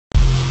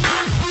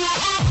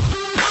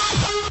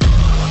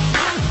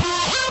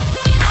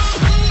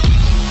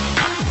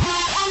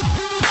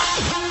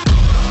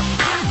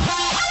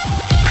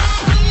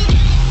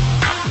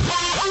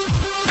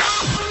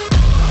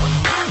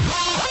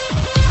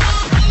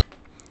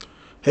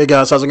Hey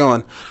guys, how's it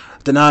going?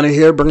 Denonu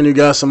here, bringing you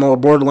guys some more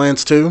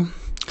Borderlands 2.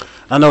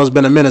 I know it's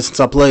been a minute since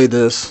I played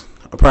this,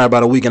 probably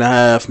about a week and a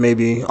half,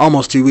 maybe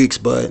almost 2 weeks,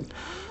 but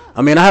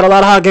I mean, I had a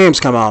lot of hot games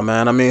come out,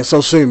 man. I mean,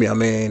 so sue me. I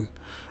mean,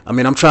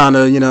 I'm trying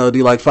to,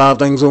 do like 5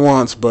 things at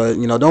once, but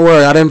don't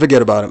worry, I didn't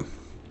forget about it.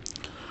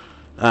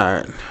 All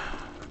right,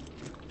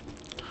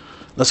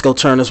 let's go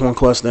turn this one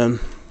quest in.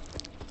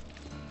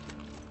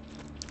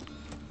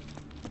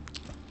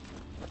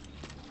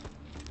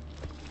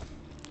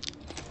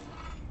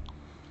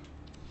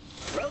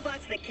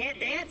 Robots that can't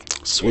dance?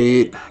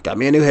 Sweet, got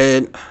me a new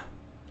head.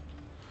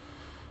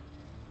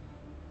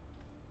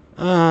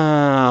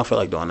 I don't feel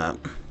like doing that.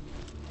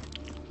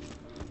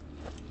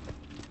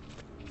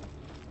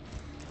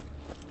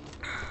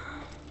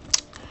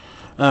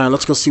 Alright,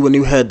 let's go see what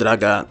new head that I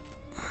got.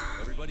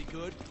 Everybody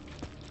good?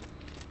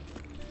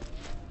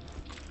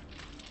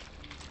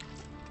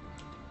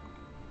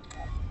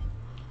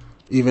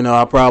 Even though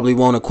I probably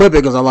won't equip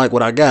it because I like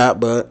what I got,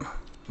 but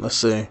let's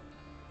see.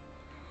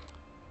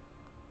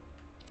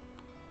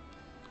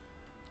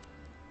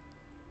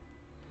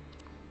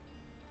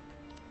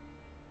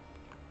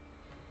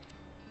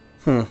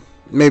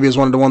 Maybe it's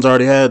one of the ones I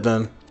already had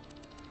then.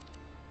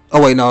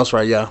 Oh wait, no, that's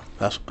right. Yeah,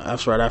 that's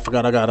right. I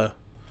forgot I gotta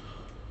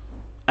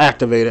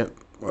activate it.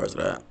 Where's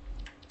that?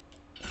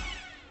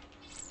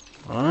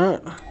 All right.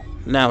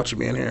 Now what you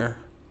mean here?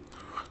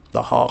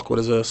 The Hawk. What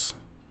is this?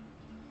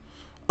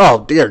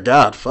 Oh dear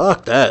God!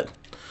 Fuck that.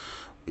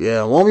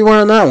 Yeah, won't be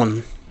wearing that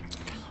one.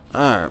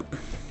 All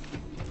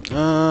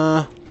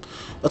right.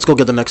 Let's go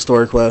get the next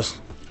story quest.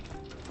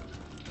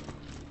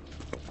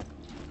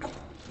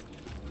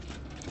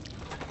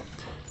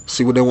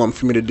 See what they want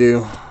for me to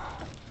do.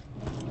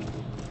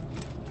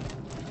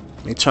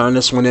 Let me turn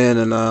this one in,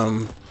 and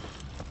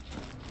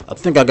I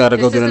think I gotta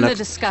go get the next. This isn't a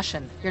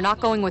discussion. You're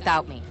not going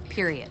without me.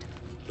 Period.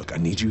 Look, I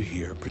need you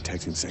here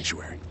protecting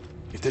Sanctuary.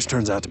 If this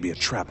turns out to be a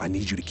trap, I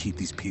need you to keep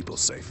these people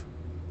safe.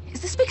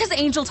 Is this because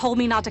Angel told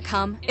me not to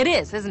come? It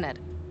is, isn't it?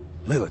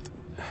 Lilith,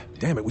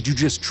 damn it, would you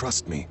just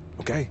trust me,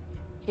 okay?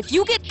 If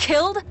you get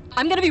killed,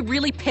 I'm gonna be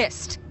really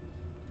pissed.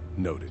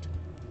 Noted.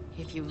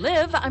 If you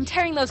live, I'm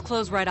tearing those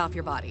clothes right off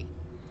your body.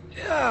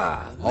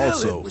 Yeah,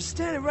 Also- Lilith was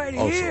standing right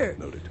Also here.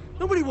 noted.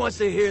 Nobody wants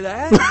to hear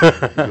that.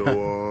 Go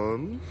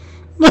on.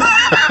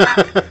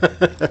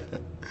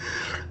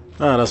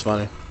 Oh, that's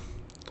funny.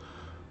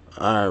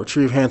 Alright,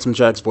 retrieve Handsome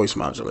Jack's voice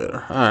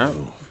modulator.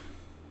 Alright.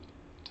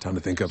 Time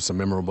to think up some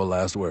memorable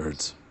last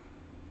words.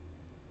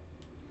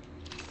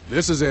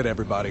 This is it,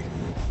 everybody.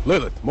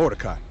 Lilith,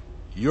 Mordecai,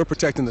 you're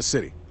protecting the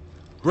city.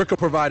 Rick will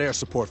provide air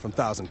support from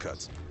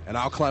𝐿_Cuts, and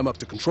I'll climb up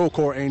to Control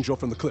Core Angel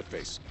from the cliff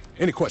face.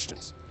 Any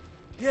questions?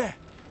 Yeah,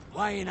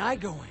 why ain't I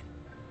going?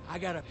 I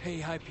gotta pay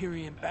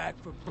Hyperion back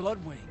for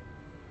Bloodwing.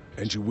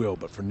 And you will,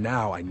 but for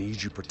now, I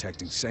need you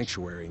protecting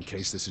Sanctuary in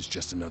case this is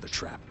just another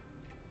trap.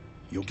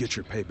 You'll get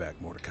your payback,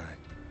 Mordecai.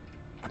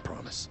 I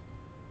promise.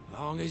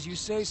 Long as you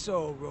say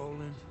so,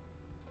 Roland.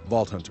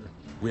 Vault Hunter,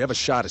 we have a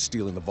shot at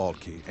stealing the vault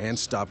key and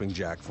stopping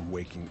Jack from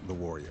waking the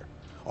warrior.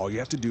 All you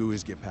have to do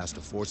is get past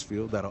a force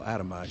field that'll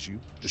atomize you,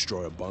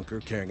 destroy a bunker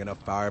carrying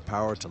enough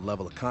firepower to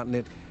level a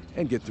continent,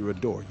 and get through a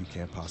door you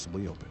can't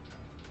possibly open.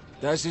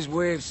 That's his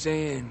way of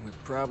saying we're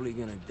probably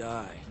gonna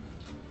die.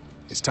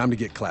 It's time to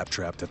get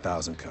Claptrap to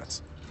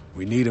𝐿_Cuts.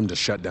 We need him to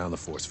shut down the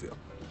force field.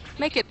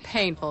 Make it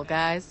painful,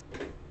 guys.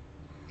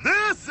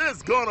 This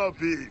is gonna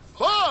be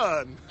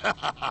fun!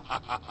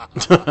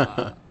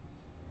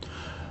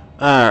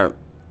 Alright.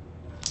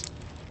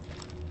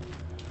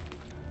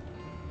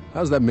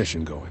 How's that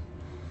mission going?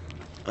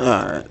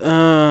 Alright.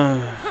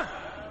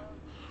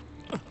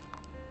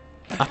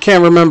 I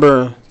can't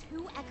remember.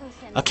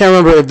 I can't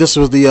remember if this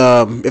was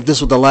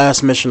the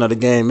last mission of the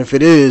game. If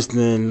it is,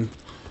 then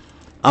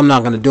I'm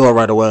not gonna do it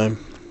right away.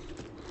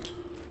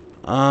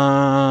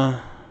 Alright,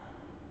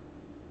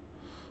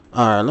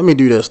 let me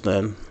do this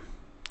then.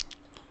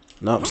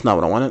 No, it's not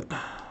what I wanted.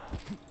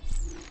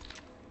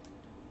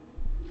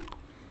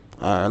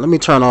 Alright, let me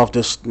turn off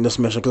this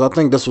mission because I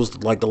think this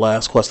was like the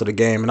last quest of the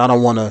game, and I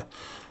don't want to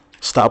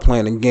stop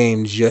playing the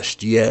game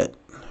just yet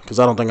because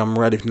I don't think I'm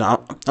ready.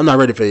 No, I'm not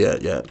ready for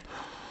it yet.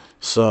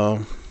 So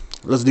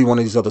let's do one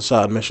of these other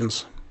side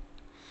missions.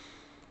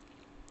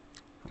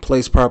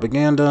 Place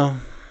propaganda.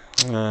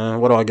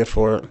 What do I get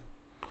for it?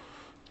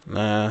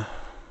 Nah.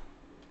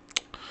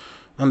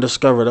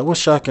 Undiscovered. I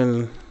wish I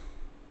can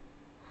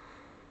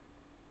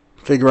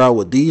figure out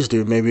what these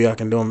do. Maybe I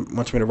can do them.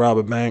 Wants me to rob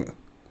a bank.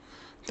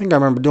 I think I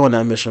remember doing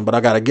that mission, but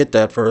I gotta get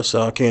that first,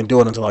 so I can't do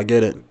it until I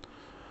get it.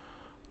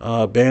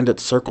 Bandit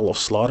Circle of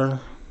Slaughter.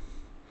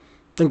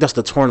 I think that's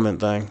the tournament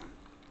thing.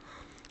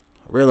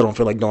 I really don't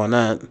feel like doing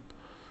that.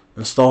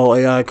 Install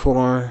AI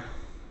core.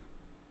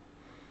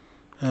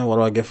 And what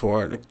do I get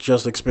for it?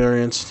 Just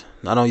experienced.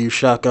 I don't use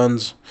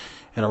shotguns,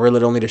 and I really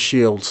don't need a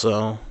shield,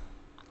 so.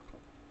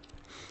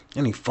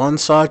 Any fun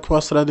side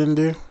quests that I didn't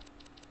do?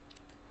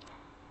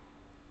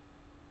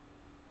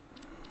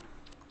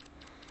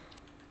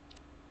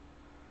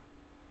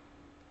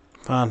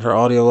 Find her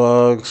audio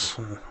logs.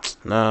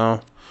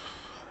 No.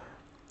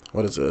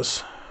 What is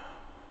this?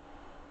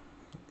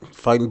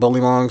 Fighting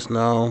bullymongs?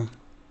 No.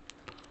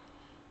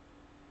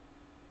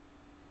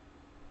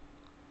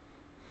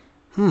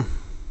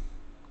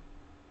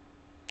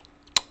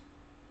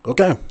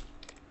 Okay.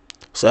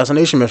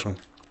 Assassination mission.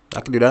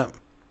 I can do that.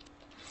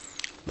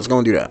 Let's go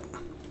and do that.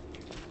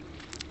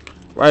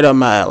 Right up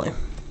my alley.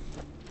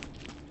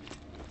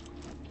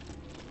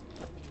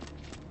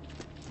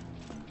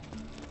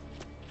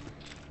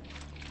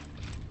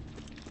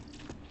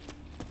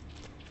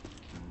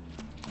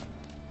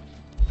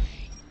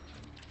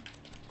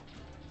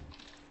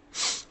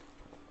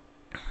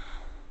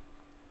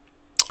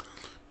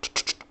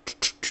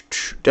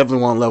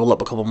 Definitely want to level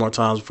up a couple more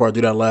times before I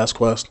do that last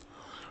quest.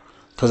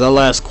 Because that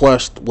last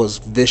quest was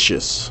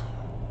vicious.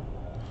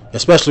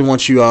 Especially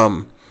once you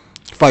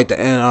fight the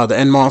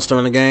end monster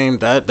in the game.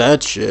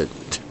 That shit.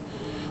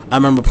 I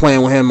remember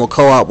playing with him on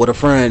co-op with a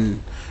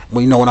friend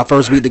when I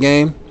first beat the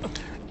game.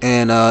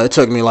 And it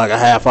took me like a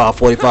half hour,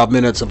 45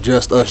 minutes of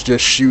just us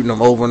shooting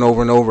him over and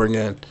over and over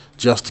again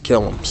just to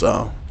kill him.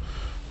 So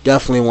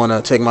definitely want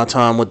to take my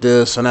time with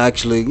this and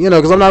actually,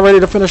 because I'm not ready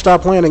to finish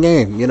stop playing the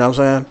game. You know what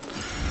I'm saying?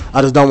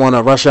 I just don't want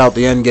to rush out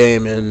the end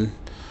game and,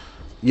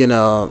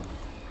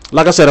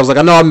 like I said,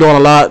 I know I'm doing a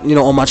lot,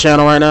 on my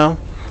channel right now.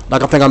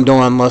 Like I think I'm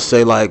doing, let's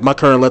say, like my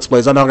current Let's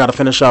Plays. I know I got to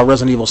finish out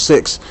Resident Evil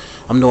 6.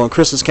 I'm doing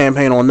Chris's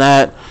campaign on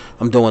that.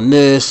 I'm doing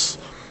this.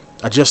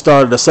 I just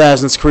started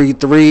Assassin's Creed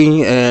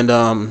 3 and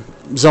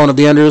Zone of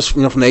the Enders,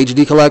 from the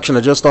HD collection.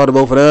 I just started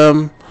both of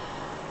them.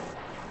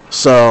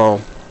 So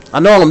I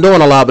know I'm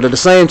doing a lot, but at the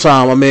same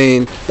time,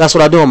 that's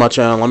what I do on my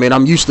channel.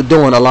 I'm used to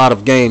doing a lot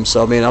of games,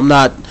 so I'm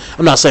not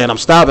saying I'm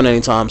stopping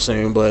anytime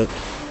soon, but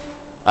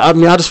I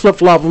just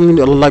flip-flop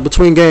like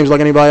between games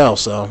like anybody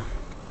else. So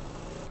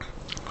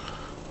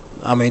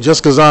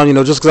just because I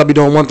be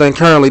doing one thing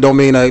currently, don't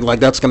mean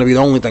like that's gonna be the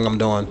only thing I'm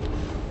doing.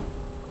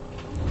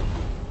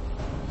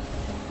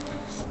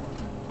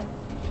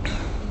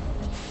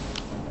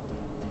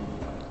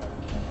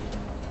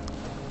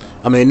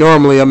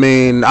 Normally,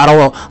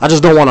 I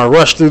just don't want to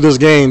rush through this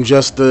game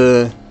just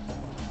to,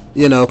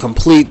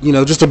 complete,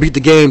 just to beat the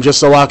game just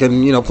so I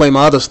can, play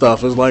my other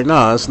stuff. It's like,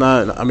 nah, it's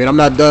not. I'm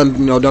not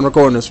done, done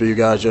recording this for you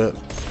guys yet.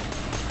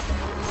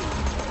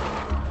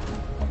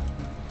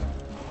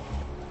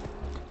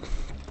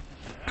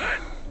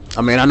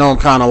 I know I'm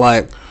kind of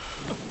like,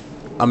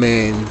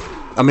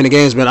 the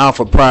game's been out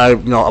for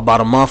probably,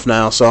 about a month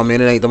now, so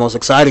it ain't the most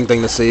exciting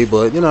thing to see,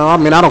 but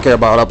I don't care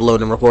about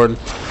uploading and recording.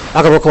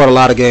 I can record a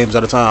lot of games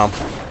at a time.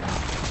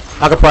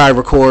 I could probably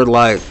record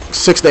like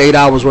 6 to 8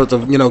 hours worth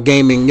of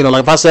gaming.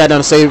 Like if I sat down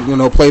and say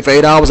play for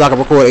 8 hours, I could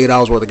record 8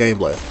 hours worth of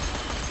gameplay.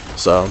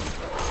 So,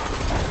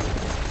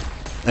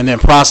 and then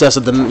process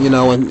it, in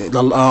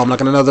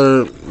like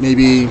another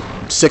maybe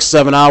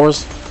 6-7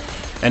 hours,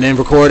 and then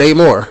record 8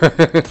 more.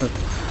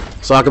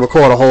 So I can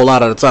record a whole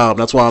lot at a time.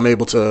 That's why I'm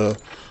able to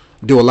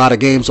do a lot of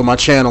games on my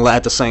channel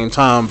at the same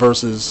time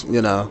versus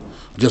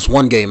just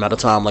one game at a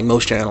time like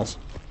most channels.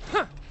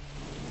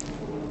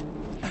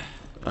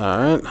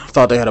 Alright,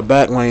 thought they had a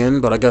back way in,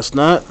 but I guess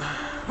not.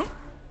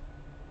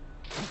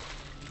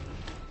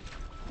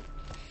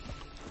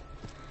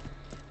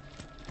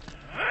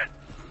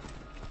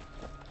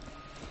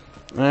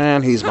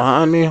 And he's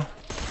behind me.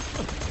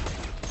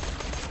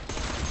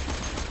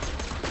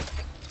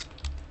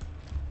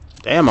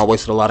 Damn, I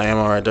wasted a lot of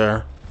ammo right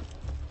there.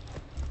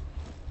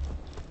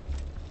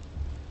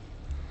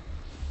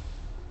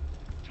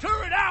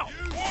 Turret out!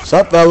 What's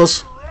up,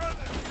 fellas?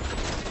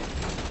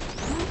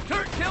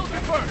 Turret kills you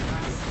first!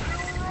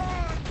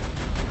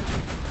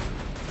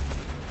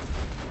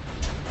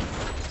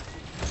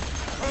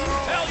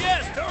 Hell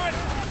yes, turret!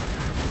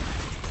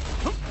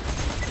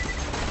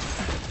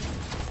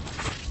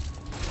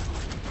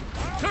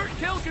 Turret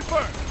kills you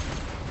first!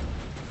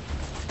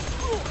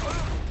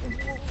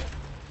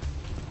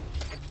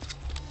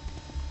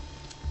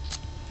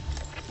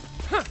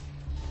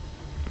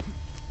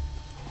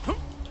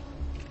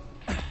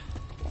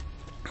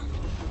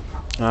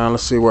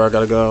 Let's see where I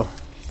gotta go.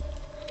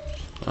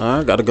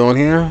 Alright, gotta go in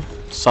here.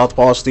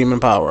 Southpaw Steam and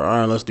Power.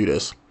 Alright, let's do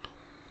this.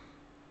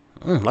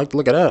 Like to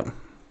look at that.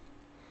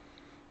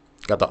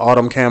 Got the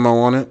autumn camo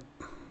on it.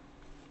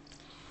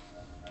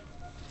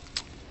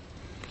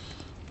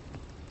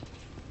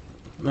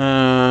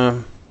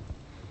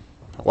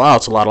 Wow,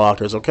 it's a lot of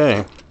lockers.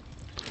 Okay.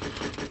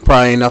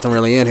 Probably ain't nothing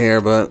really in here,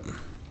 but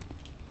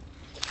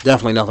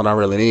definitely nothing I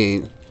really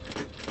need.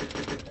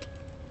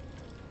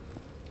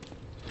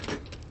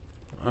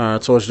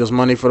 Alright, so it's just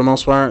money for the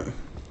most part.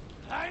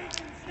 I can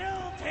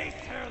still taste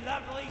her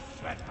lovely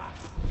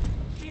sweatbox.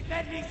 She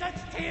fed me such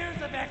tears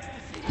of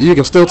ecstasy. You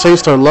can still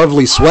taste her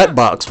lovely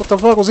sweatbox. What the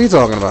fuck was he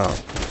talking about?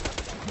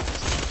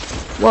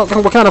 What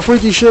kind of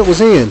freaky shit was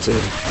he into?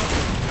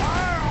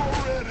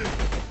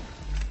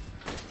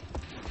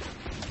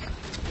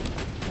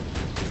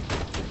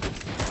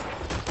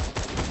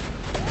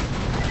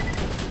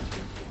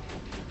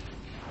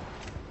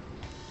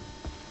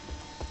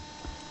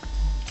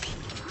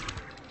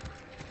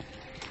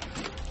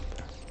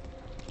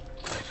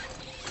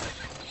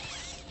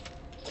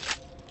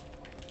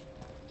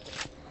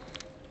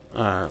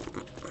 Alright.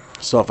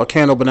 So if I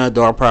can't open that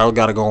door, I probably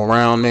gotta go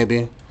around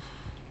maybe.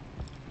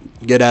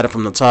 Get at it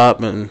from the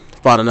top and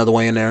find another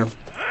way in there.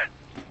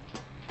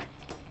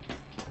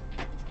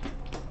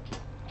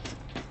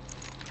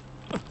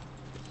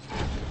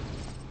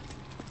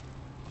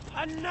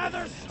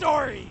 Another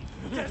story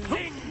to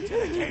sing to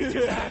the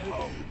cages at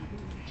home.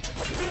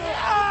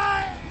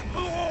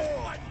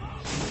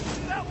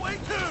 That way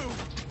too.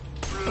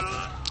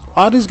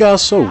 Why are these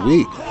guys so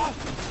weak?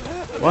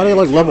 Why are they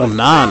like level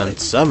 9 and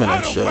 7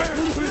 and shit?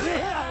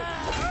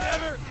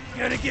 Never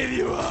gonna give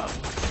you up.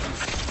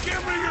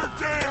 Give me your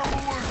damn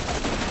loot!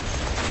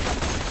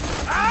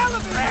 I'll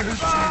attack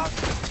Bob.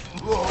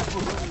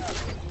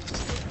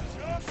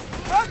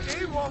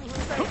 Bucky won't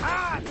say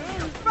hi to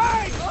your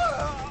face.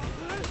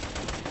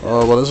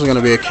 Oh, well, this is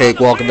gonna be a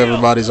cakewalk if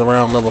everybody's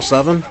around level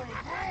 7.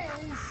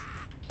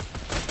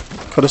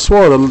 Could have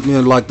swore that, you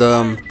know, like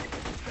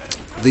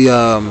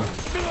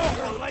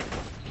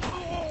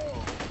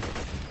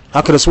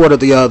I could have swore that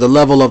the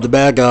level of the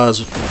bad guys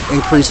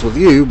increased with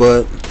you,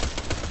 but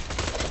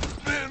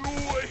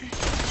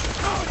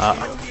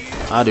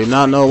I do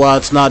not know why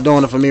it's not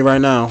doing it for me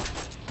right now.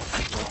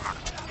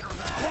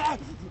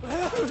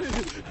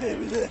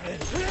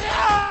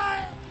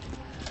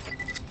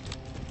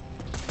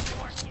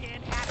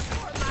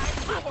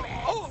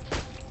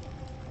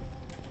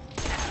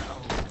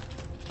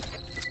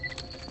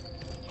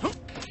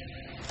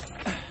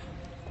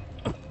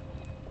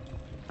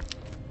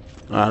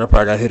 Alright, I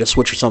probably gotta hit a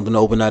switch or something to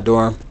open that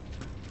door.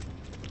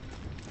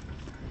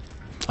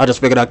 I just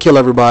figured I'd kill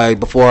everybody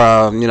before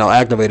I, you know,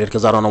 activate it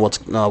because I don't know what's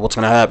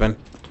gonna happen.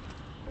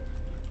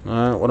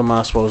 Alright, what am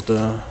I supposed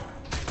to?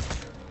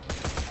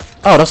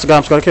 Oh, that's the guy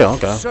I'm supposed to kill.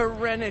 Okay.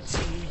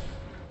 Serenity.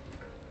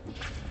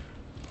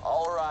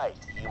 All right,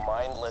 you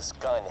mindless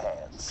gun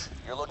hands.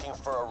 You're looking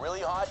for a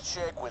really hot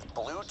chick with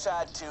blue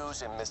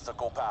tattoos and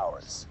mystical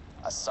powers.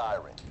 A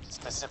siren,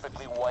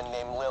 specifically one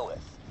named Lilith.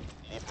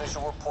 The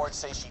official reports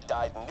say she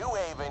died in New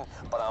Haven,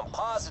 but I'm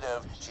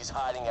positive she's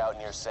hiding out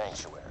near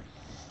Sanctuary.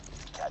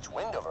 If you catch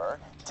wind of her,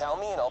 tell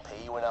me and I'll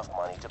pay you enough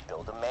money to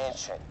build a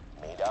mansion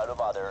made out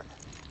of other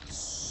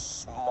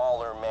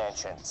smaller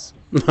mansions.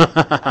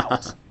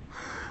 Out.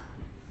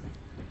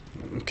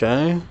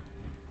 Okay.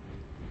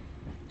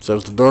 So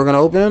is the door gonna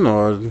open,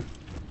 or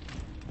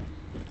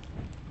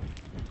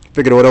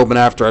figured it would open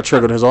after I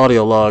triggered his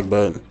audio log,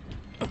 but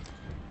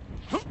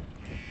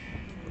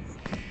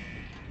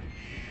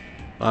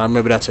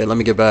maybe that's it. Let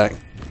me get back.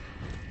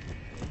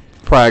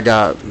 Probably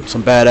got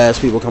some badass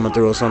people coming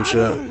through or some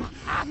shit.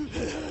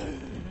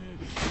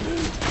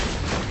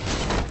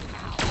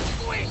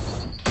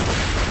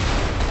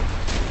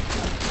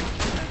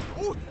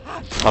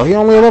 Oh, he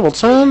only a level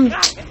 10?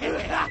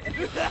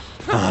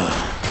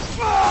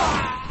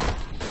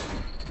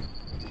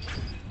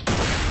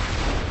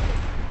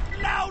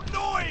 Loud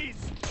noise.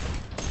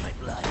 My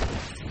blood.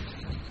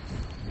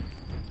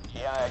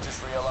 Yeah, I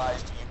just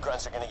realized you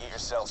grunts are gonna get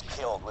yourselves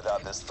killed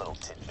without this little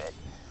tidbit.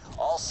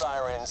 All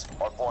sirens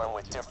are born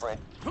with different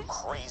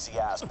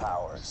crazy-ass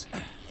powers.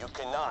 You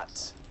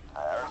cannot,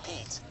 I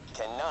repeat,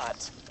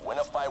 cannot win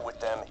a fight with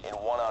them in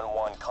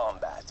one-on-one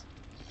combat.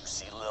 You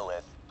see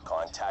Lilith,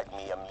 contact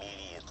me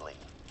immediately.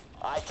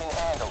 I can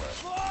handle her.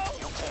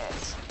 You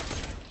can't.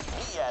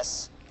 Me,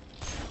 yes.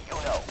 You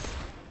know.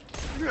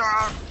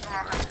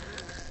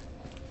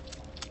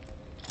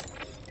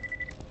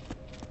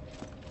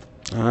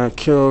 Alright,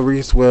 kill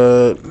Reese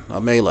with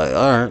a melee.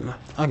 Alright,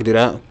 I can do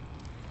that.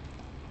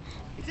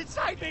 He's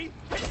inside me.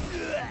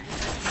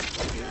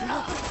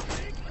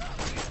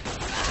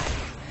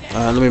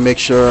 Alright, let me make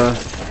sure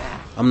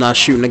I'm not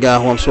shooting the guy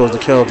who I'm supposed to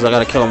kill because I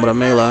gotta kill him with a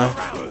melee.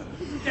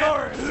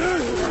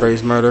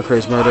 Crazy murder,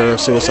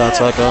 suicide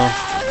psycho.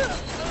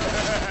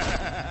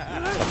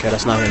 Okay,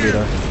 that's not him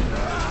either.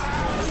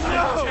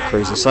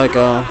 Crazy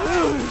psycho.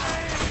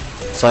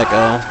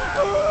 Psycho.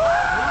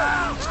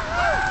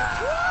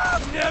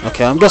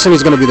 Okay, I'm guessing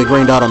he's gonna be the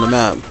green dot on the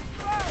map.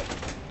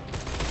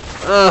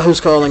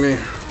 Who's calling me?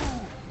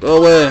 Go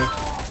away.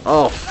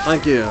 Oh,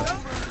 thank you.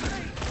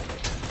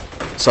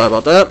 Sorry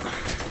about that.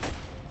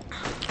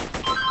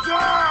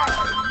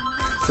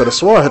 Could have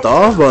swore I hit the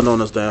off button on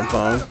this damn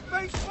phone.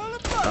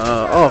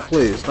 Off,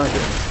 please. Thank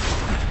you.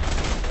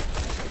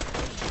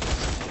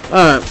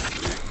 Alright.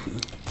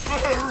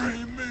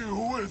 Bury me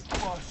with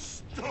my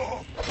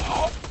stuff.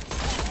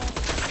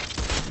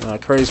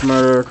 Crazy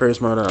murder.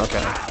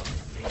 Okay.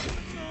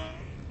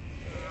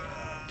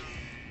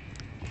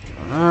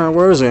 Alright,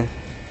 where is he?